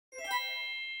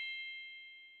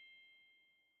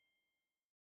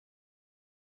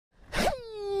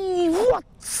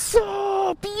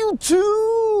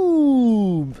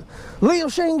YouTube! Leo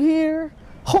Shang here,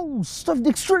 host of the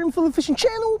Extreme Fillet Fishing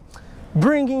channel,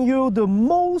 bringing you the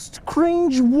most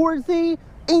cringe-worthy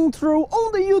intro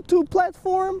on the YouTube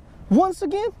platform. Once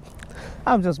again,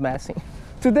 I'm just messing.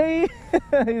 Today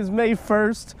is May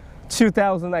 1st,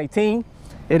 2019.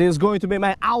 It is going to be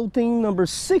my outing number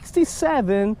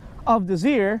 67 of this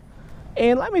year.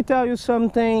 And let me tell you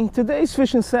something, today's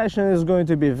fishing session is going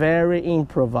to be very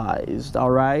improvised,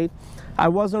 all right? I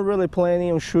wasn't really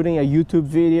planning on shooting a YouTube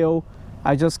video.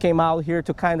 I just came out here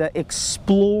to kind of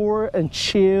explore and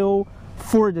chill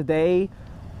for the day.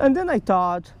 And then I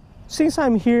thought, since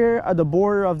I'm here at the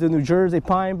border of the New Jersey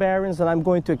Pine Barrens and I'm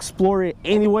going to explore it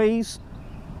anyways,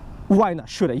 why not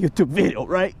shoot a YouTube video,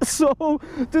 right? So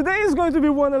today is going to be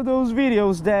one of those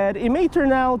videos that it may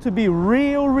turn out to be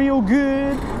real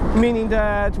good, meaning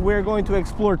that we're going to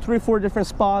explore 3-4 different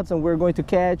spots and we're going to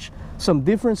catch some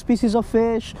different species of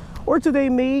fish. Or today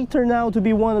may turn out to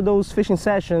be one of those fishing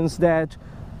sessions that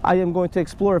I am going to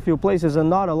explore a few places and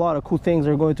not a lot of cool things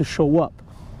are going to show up.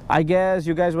 I guess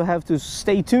you guys will have to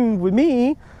stay tuned with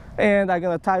me, and I'm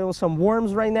gonna tie on some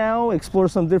worms right now, explore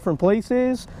some different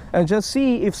places, and just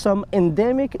see if some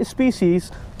endemic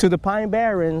species to the Pine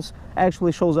Barrens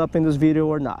actually shows up in this video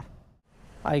or not.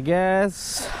 I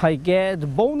guess I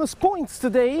get bonus points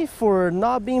today for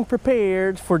not being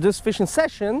prepared for this fishing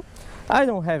session. I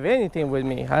don't have anything with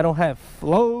me. I don't have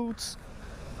floats.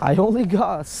 I only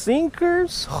got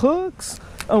sinkers, hooks,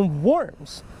 and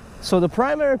worms. So the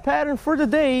primary pattern for the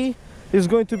day is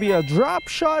going to be a drop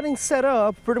shotting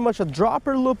setup, pretty much a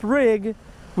dropper loop rig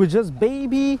with just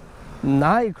baby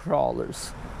night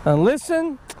crawlers. And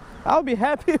listen, I'll be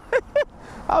happy.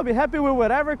 I'll be happy with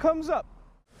whatever comes up.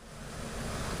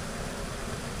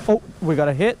 Oh, we got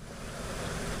a hit.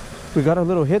 We got a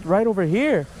little hit right over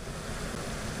here.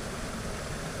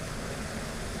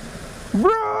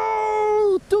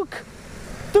 Bro, took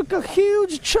a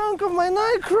huge chunk of my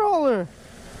night crawler.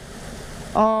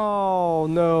 Oh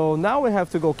no, now we have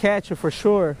to go catch it for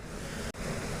sure.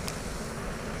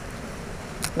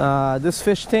 This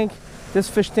fish tank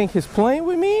is playing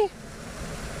with me.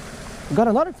 Got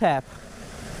another tap.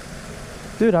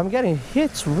 Dude, I'm getting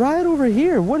hits right over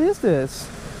here. What is this?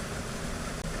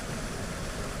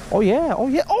 Oh yeah, oh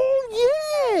yeah,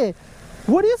 oh yeah!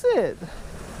 What is it?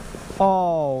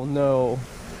 Oh no.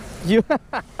 You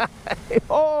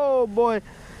oh boy,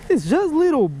 it's just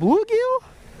little bluegill.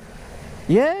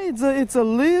 Yeah, it's a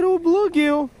little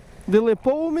bluegill, the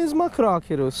Lepomis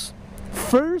macrochirus.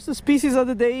 First species of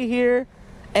the day here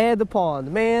at the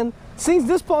pond. Man, since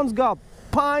this pond's got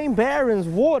Pine Barrens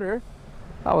water,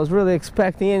 I was really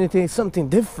expecting something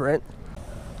different.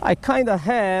 I kind of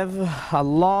have a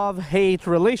love-hate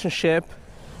relationship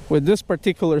with this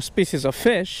particular species of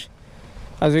fish.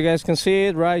 As you guys can see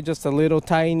it, right, just a little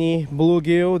tiny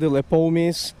bluegill, the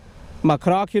Lepomis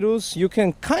macrochirus. You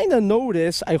can kind of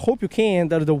notice, I hope you can,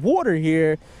 that the water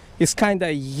here is kind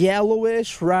of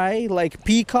yellowish, right, like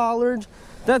pea colored.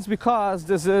 That's because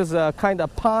this is a kind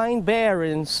of Pine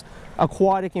Barrens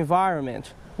aquatic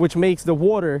environment, which makes the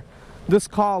water this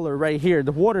color right here.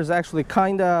 The water is actually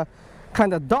kind of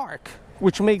dark,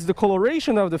 which makes the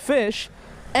coloration of the fish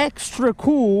extra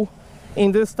cool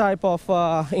in this type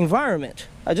of environment.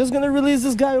 I'm just gonna release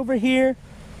this guy over here.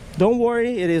 Don't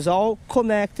worry, it is all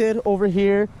connected over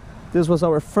here. This was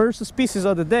our first species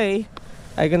of the day.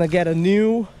 I'm gonna get a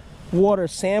new water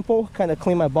sample, kind of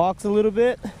clean my box a little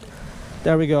bit.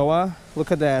 There we go,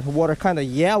 look at that, water kind of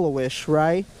yellowish,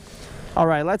 right? All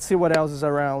right, let's see what else is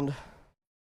around.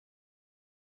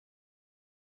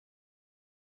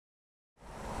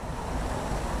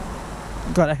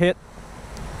 Got a hit,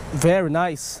 very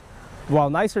nice. Wow,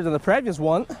 nicer than the previous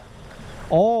one.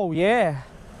 Oh yeah.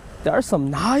 There are some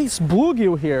nice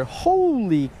bluegill here.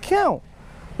 Holy cow.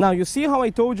 Now you see how I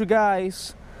told you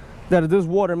guys that this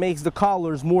water makes the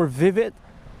colors more vivid?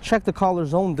 Check the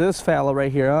colors on this fella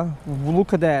right here, huh?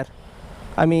 Look at that.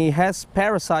 I mean, it has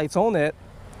parasites on it,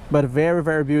 but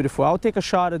very beautiful. I'll take a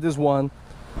shot at this one.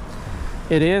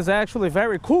 It is actually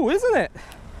very cool, isn't it?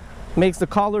 Makes the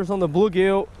colors on the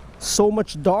bluegill so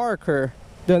much darker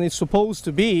than it's supposed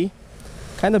to be.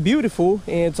 Kind of beautiful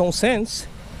in its own sense.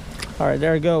 All right,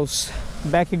 there it goes.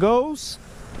 Back it goes.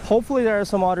 Hopefully there are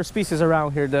some other species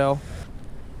around here though.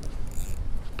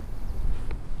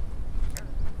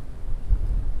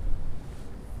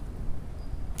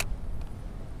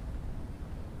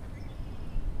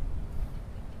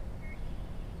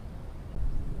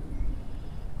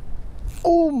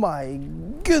 Oh my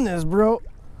goodness, bro.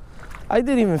 I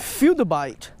didn't even feel the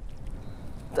bite.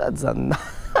 That's a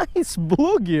nice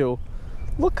bluegill.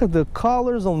 Look at the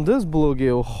colors on this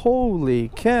bluegill. Holy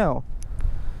cow.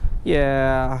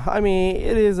 Yeah, I mean,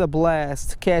 it is a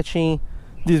blast catching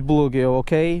this bluegill,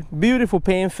 okay? Beautiful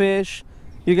panfish.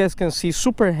 You guys can see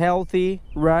super healthy,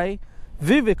 right?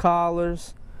 Vivid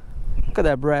colors. Look at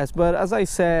that breast. But as I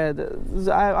said,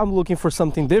 I'm looking for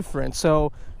something different.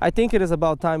 So I think it is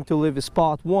about time to leave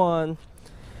spot 1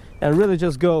 and really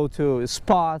just go to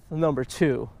spot number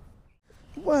 2.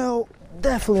 Well,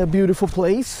 definitely a beautiful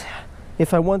place.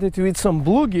 If I wanted to eat some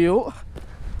bluegill,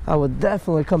 I would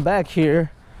definitely come back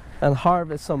here and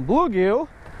harvest some bluegill.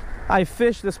 I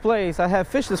fished this place. I have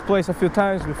fished this place a few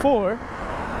times before.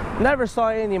 Never saw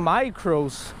any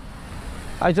micros.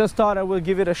 I just thought I would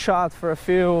give it a shot for a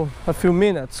few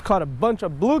minutes. Caught a bunch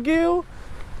of bluegill.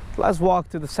 Let's walk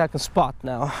to the second spot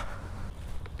now.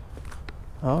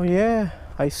 Oh yeah,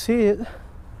 I see it.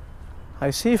 I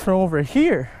see it from over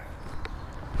here.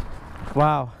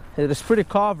 Wow, it is pretty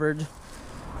covered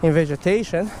in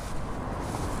vegetation.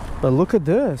 But look at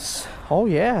this. Oh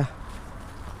yeah.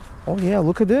 Oh yeah,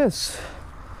 look at this.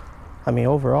 I mean,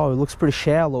 overall, it looks pretty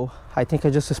shallow. I think I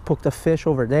just spooked a fish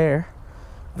over there.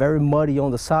 Very muddy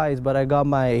on the sides, but I got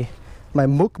my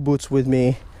muck boots with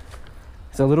me.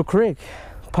 It's a little creek,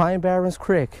 Pine Barrens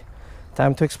Creek.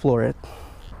 Time to explore it.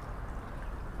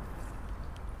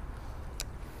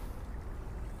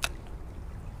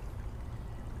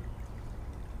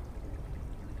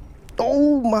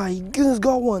 Oh my goodness,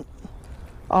 got one.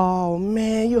 Oh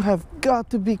man, you have got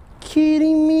to be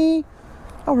kidding me.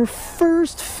 Our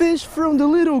first fish from the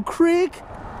little creek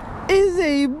is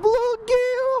a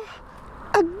bluegill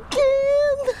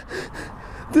again.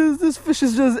 This fish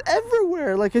is just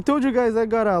everywhere. Like I told you guys, I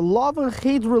got a love and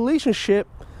hate relationship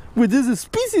with this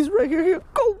species right here.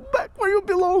 Go back where you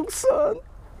belong, son.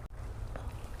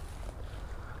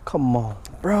 Come on,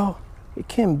 bro. It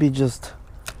can't be just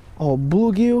all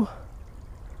bluegill.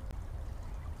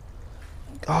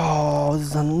 Oh, this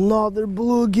is another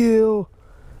bluegill.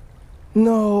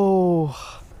 No,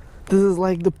 this is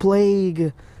like the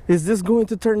plague. Is this going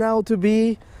to turn out to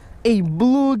be a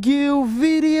bluegill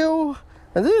video?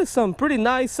 And this is some pretty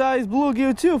nice sized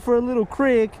bluegill too for a little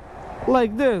creek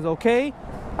like this, okay?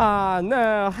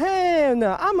 No, hey,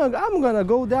 no, I'm gonna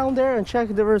go down there and check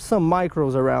if there are some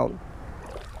micros around.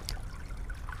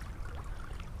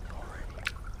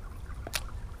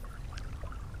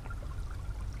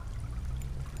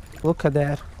 Look at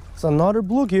that. It's another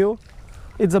bluegill.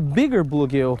 It's a bigger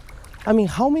bluegill. I mean,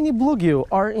 how many bluegill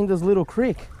are in this little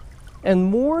creek? And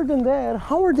more than that,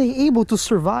 how are they able to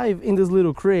survive in this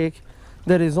little creek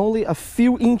that is only a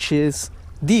few inches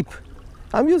deep?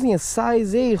 I'm using a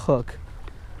size 8 hook.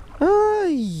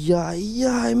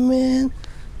 Ay, man.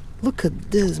 Look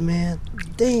at this, man.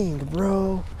 Dang,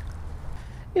 bro.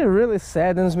 It really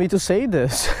saddens me to say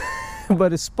this.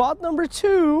 But it's spot number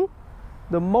 2.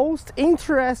 The most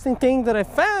interesting thing that I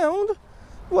found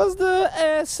was the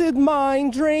acid mine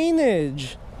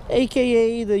drainage,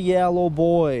 aka the yellow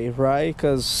boy, right?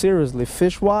 Because seriously,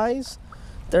 fish-wise,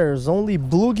 there's only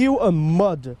bluegill and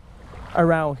mud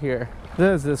around here.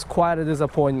 This is quite a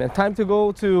disappointment. Time to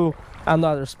go to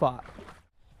another spot.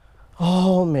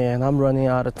 Oh man, I'm running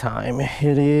out of time.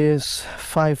 It is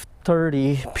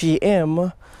 5:30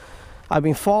 p.m. I've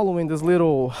been following this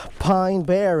little Pine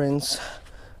Barrens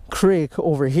creek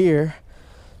over here,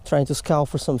 trying to scout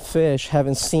for some fish.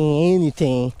 Haven't seen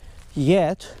anything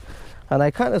yet, and I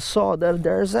kind of saw that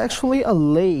there's actually a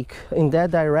lake in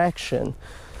that direction.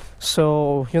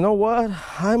 So you know what,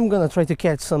 I'm gonna try to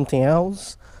catch something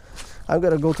else. I'm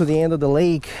gonna go to the end of the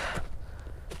lake.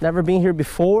 Never been here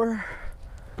before,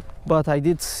 but I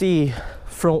did see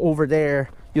from over there.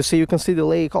 You see, you can see the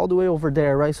lake all the way over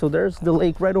there, right? So there's the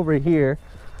lake right over here,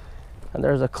 and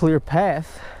there's a clear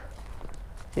path.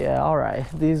 Yeah, all right.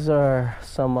 These are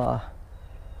some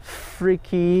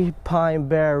freaky pine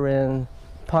barren,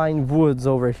 pine woods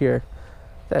over here.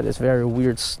 That is very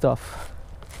weird stuff.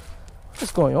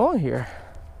 What's going on here?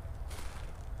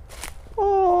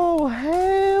 Oh,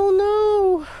 hell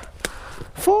no.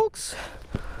 Folks,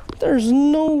 there's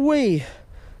no way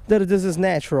that this is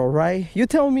natural, right? You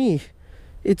tell me.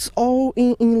 It's all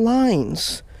in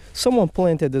lines. Someone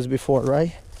planted this before,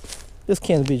 right? This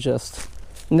can't be just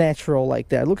natural like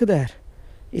that. Look at that.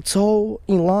 It's all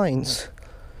in lines.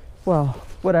 Well,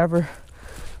 whatever.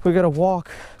 We gotta walk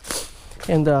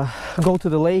and go to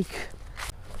the lake.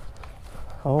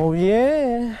 Oh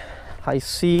yeah, I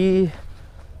see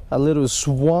a little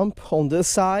swamp on this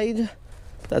side.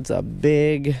 That's a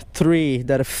big tree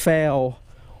that fell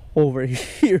over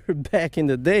here back in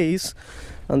the days.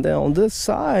 And then on this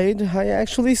side, I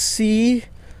actually see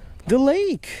the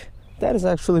lake. That is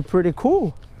actually pretty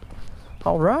cool.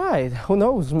 All right, who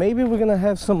knows? Maybe we're gonna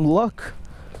have some luck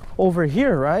over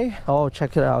here, right? Oh,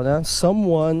 check it out, huh?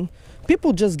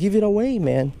 People just give it away,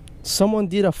 man. Someone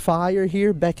did a fire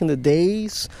here back in the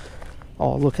days.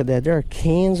 Oh, look at that. There are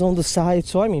cans on the side.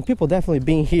 So, I mean, people definitely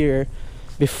been here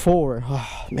before.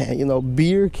 Oh, man, you know,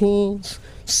 beer cans,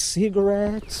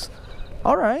 cigarettes.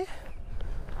 All right.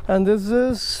 And this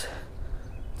is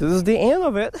the end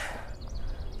of it.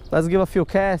 Let's give a few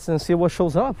casts and see what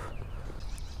shows up.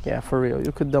 Yeah, for real.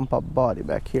 You could dump a body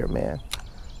back here, man.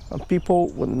 And people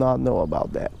would not know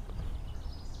about that.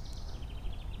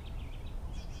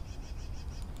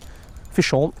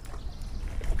 Fish on.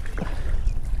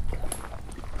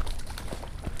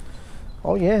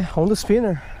 Oh yeah, on the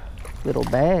spinner. Little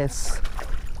bass.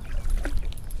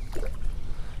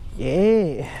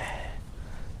 Yeah.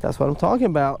 That's what I'm talking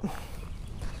about.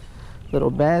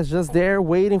 Little bass just there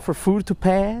waiting for food to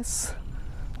pass.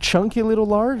 Chunky little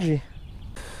largie.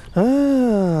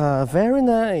 Ah, very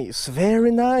nice,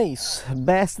 very nice.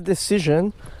 Best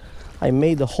decision I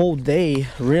made the whole day,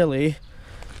 really.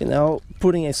 You know,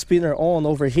 putting a spinner on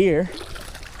over here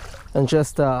and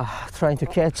just trying to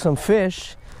catch some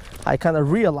fish. I kind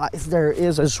of realized there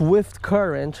is a swift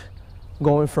current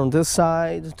going from this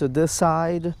side to this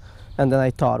side, and then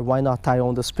I thought, why not tie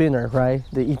on the spinner, right?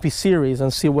 The EP series,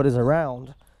 and see what is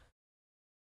around.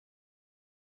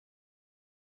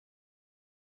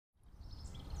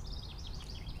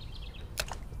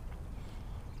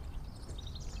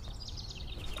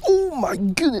 Oh my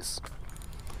goodness.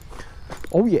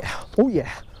 Oh yeah, oh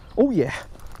yeah, oh yeah.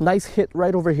 Nice hit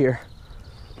right over here.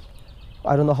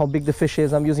 I don't know how big the fish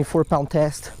is. I'm using 4-pound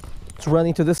test. It's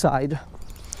running to the side.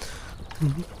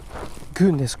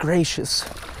 Goodness gracious.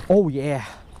 Oh yeah.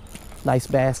 Nice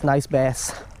bass, nice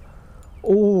bass.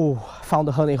 Oh, found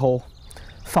the honey hole.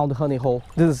 Found the honey hole.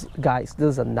 This is, guys, this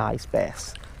is a nice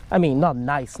bass. I mean, not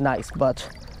nice, but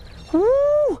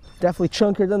woo, definitely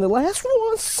chunkier than the last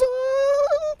one, son.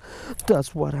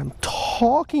 That's what I'm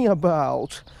talking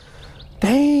about.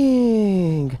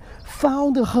 Dang.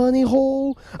 Found the honey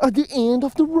hole at the end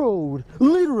of the road.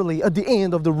 Literally at the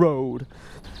end of the road.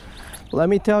 Let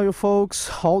me tell you folks,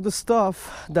 all the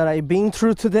stuff that I've been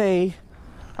through today,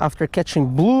 after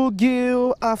catching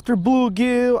bluegill after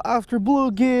bluegill after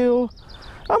bluegill,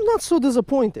 I'm not so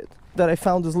disappointed that I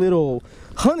found this little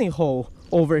honey hole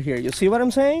over here. You see what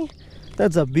I'm saying?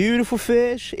 That's a beautiful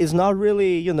fish. It's not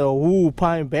really, you know,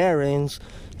 Pine Barrens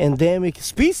endemic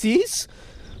species,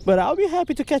 but I'll be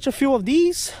happy to catch a few of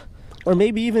these, or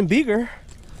maybe even bigger.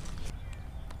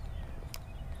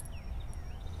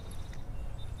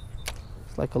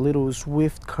 It's like a little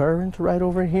swift current right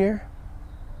over here.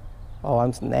 Oh,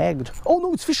 I'm snagged. Oh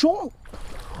no, it's fish on.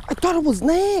 I thought it was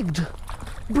snagged.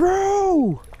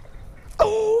 Bro.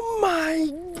 Oh my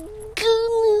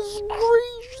goodness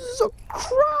gracious. A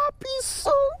crappie,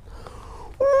 son.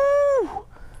 Ooh.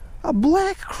 A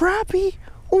black crappie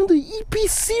on the EP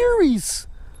series.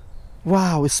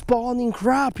 Wow, it's spawning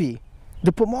crappie.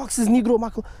 The Pomoxis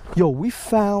nigromacula. Yo, we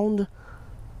found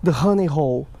the honey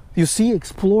hole. You see,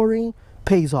 exploring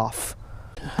pays off.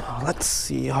 Let's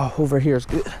see. Oh, over here is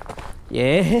good.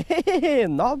 Yeah,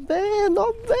 not bad,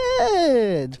 not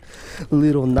bad.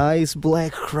 Little nice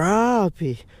black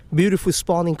crappie. Beautiful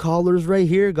spawning colors right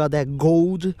here. Got that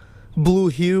gold blue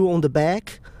hue on the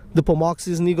back. The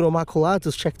Pomoxis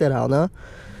nigromaculatus. Check that out, huh?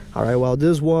 All right, well,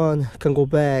 this one can go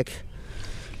back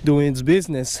doing its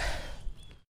business.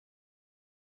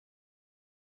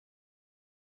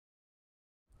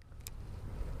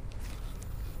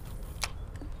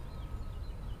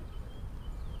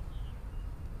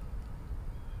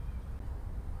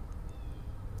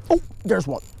 Oh, there's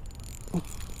one.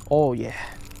 Oh yeah,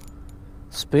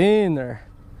 spinner.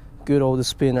 Good old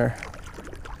spinner.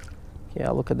 Yeah,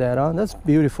 look at that, huh? That's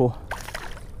beautiful.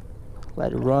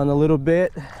 Let it run a little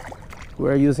bit.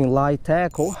 We're using light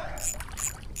tackle.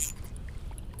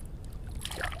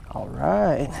 All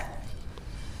right.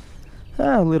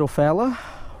 Ah, little fella.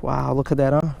 Wow, look at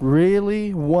that, huh?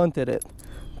 Really wanted it.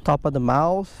 Top of the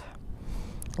mouth.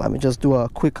 Let me just do a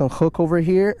quick unhook over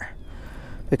here.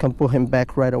 We can put him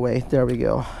back right away. There we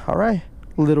go. All right,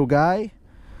 little guy.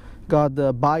 Got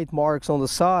the bite marks on the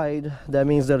side. That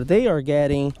means that they are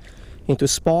getting into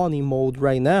spawning mode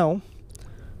right now.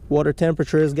 Water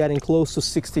temperature is getting close to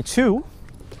 62.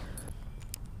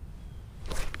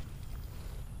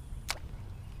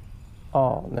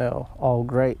 Oh no. Oh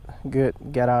great. Good.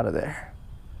 Get out of there.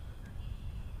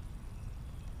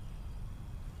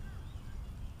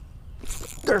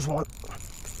 There's one.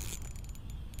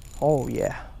 Oh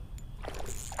yeah.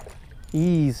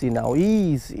 Easy now,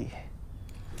 easy.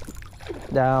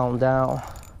 Down, down.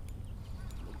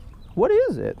 What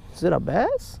is it? Is it a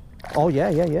bass? Oh yeah,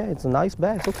 yeah, yeah. It's a nice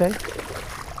bass. Okay.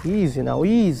 Easy now,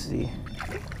 easy.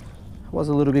 I was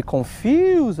a little bit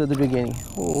confused at the beginning.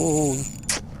 Oh,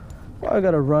 why I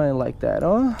gotta run like that,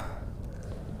 huh?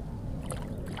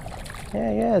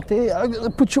 Yeah, I'm gonna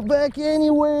put you back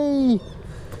anyway.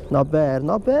 Not bad,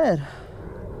 not bad.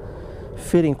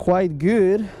 Fitting quite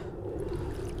good.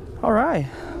 All right,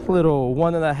 little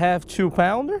 1.5,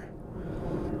 2-pounder.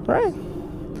 Right,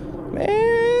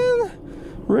 man,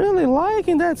 really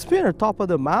liking that spinner. Top of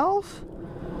the mouth.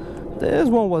 This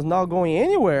one was not going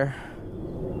anywhere.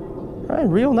 All right,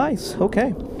 real nice.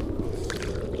 Okay.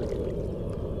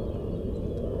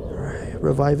 All right,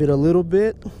 revive it a little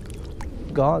bit.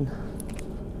 Gone.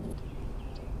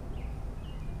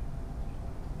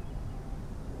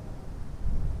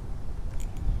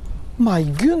 My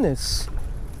goodness,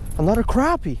 another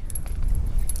crappie.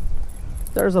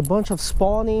 There's a bunch of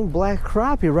spawning black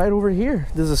crappie right over here.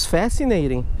 This is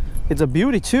fascinating. It's a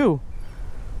beauty too.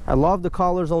 I love the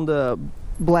colors on the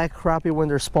black crappie when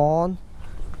they're spawned.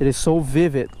 It is so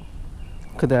vivid.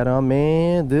 Look at that, oh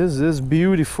man, this is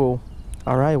beautiful.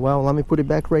 All right, well, let me put it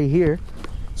back right here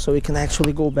so it can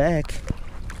actually go back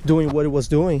doing what it was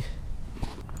doing.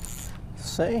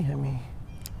 Say, I mean,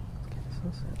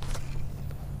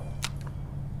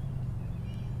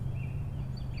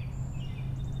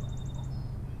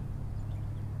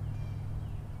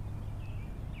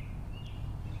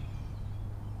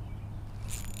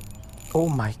 oh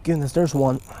my goodness, there's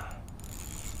one.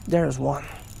 There's one.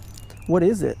 What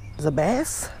is it? Is it a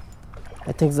bass?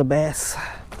 I think it's a bass.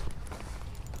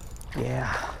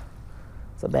 Yeah,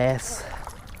 it's a bass.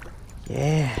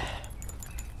 Yeah,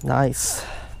 nice.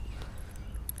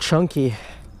 Chunky.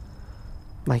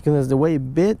 My goodness, the way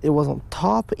it bit, it was on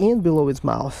top and below its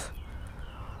mouth.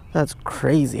 That's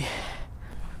crazy.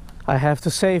 I have to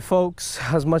say, folks,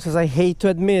 as much as I hate to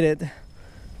admit it,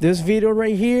 this video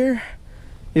right here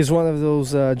is one of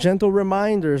those gentle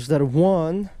reminders that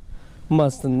one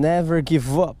must never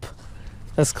give up.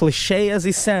 As cliche as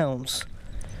it sounds.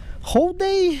 Whole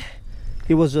day,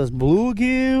 it was just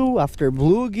bluegill after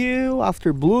bluegill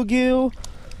after bluegill.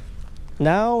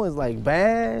 Now it's like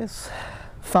bass.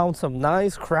 Found some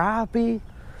nice crappie.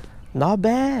 Not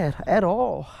bad at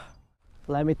all.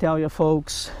 Let me tell you,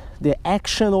 folks, the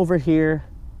action over here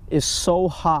is so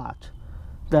hot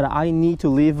that I need to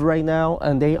leave right now,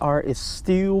 and they are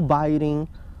still biting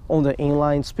on the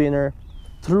inline spinner.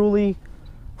 Truly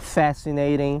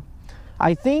fascinating.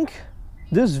 I think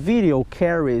this video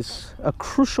carries a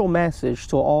crucial message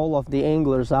to all of the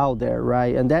anglers out there,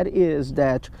 right? And that is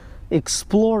that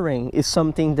exploring is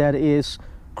something that is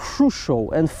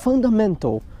crucial and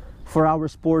fundamental for our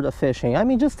sport of fishing. I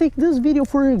mean, just take this video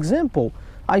for example.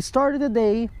 I started the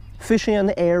day fishing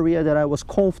an area that I was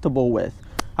comfortable with.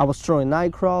 I was throwing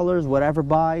night crawlers, whatever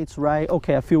bites, right?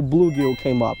 Okay, a few bluegill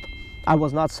came up. I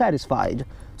was not satisfied.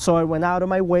 So I went out of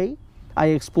my way. I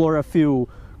explored a few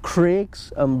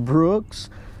creeks and brooks,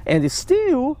 and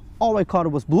still, all I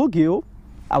caught was bluegill.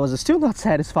 I was still not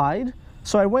satisfied.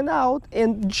 So I went out,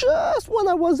 and just when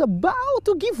I was about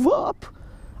to give up,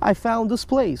 I found this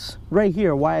place right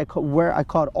here where I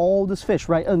caught all this fish,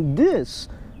 right? And this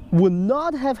would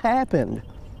not have happened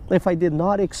if I did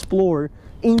not explore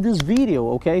in this video,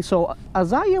 okay? So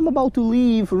as I am about to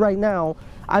leave right now,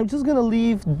 I'm just gonna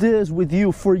leave this with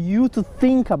you for you to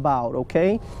think about,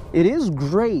 okay? It is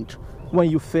great when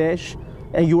you fish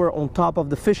and you are on top of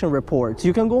the fishing reports.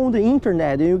 You can go on the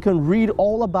internet and you can read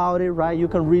all about it, right? You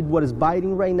can read what is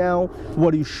biting right now,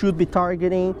 what you should be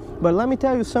targeting. But let me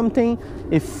tell you something,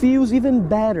 it feels even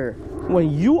better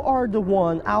when you are the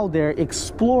one out there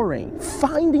exploring,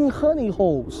 finding honey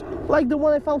holes, like the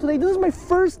one I found today. This is my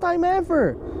first time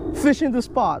ever fishing the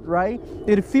spot, right?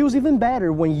 It feels even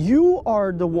better when you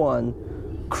are the one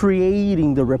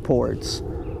creating the reports.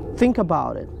 Think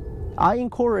about it. I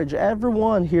encourage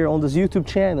everyone here on this YouTube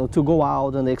channel to go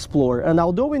out and explore. And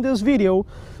although in this video,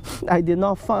 I did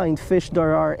not find fish that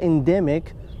are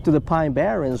endemic to the Pine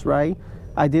Barrens, right?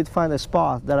 I did find a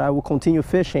spot that I will continue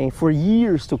fishing for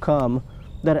years to come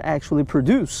that actually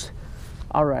produce.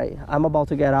 All right, I'm about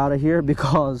to get out of here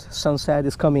because sunset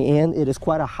is coming in. It is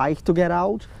quite a hike to get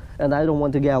out, and I don't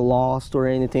want to get lost or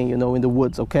anything, you know, in the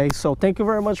woods, okay? So thank you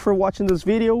very much for watching this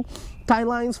video. Tie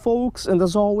lines, folks, and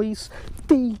as always,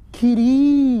 take it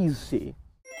easy.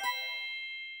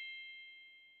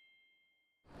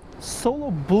 Solo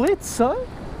blitz, huh?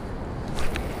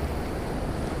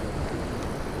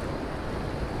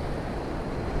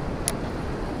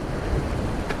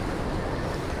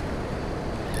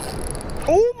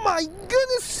 Oh my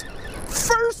goodness!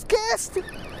 First cast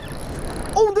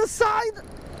on the side.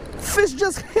 Fish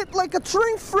just hit like a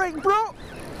train freight, bro.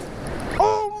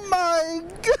 Oh my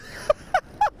god!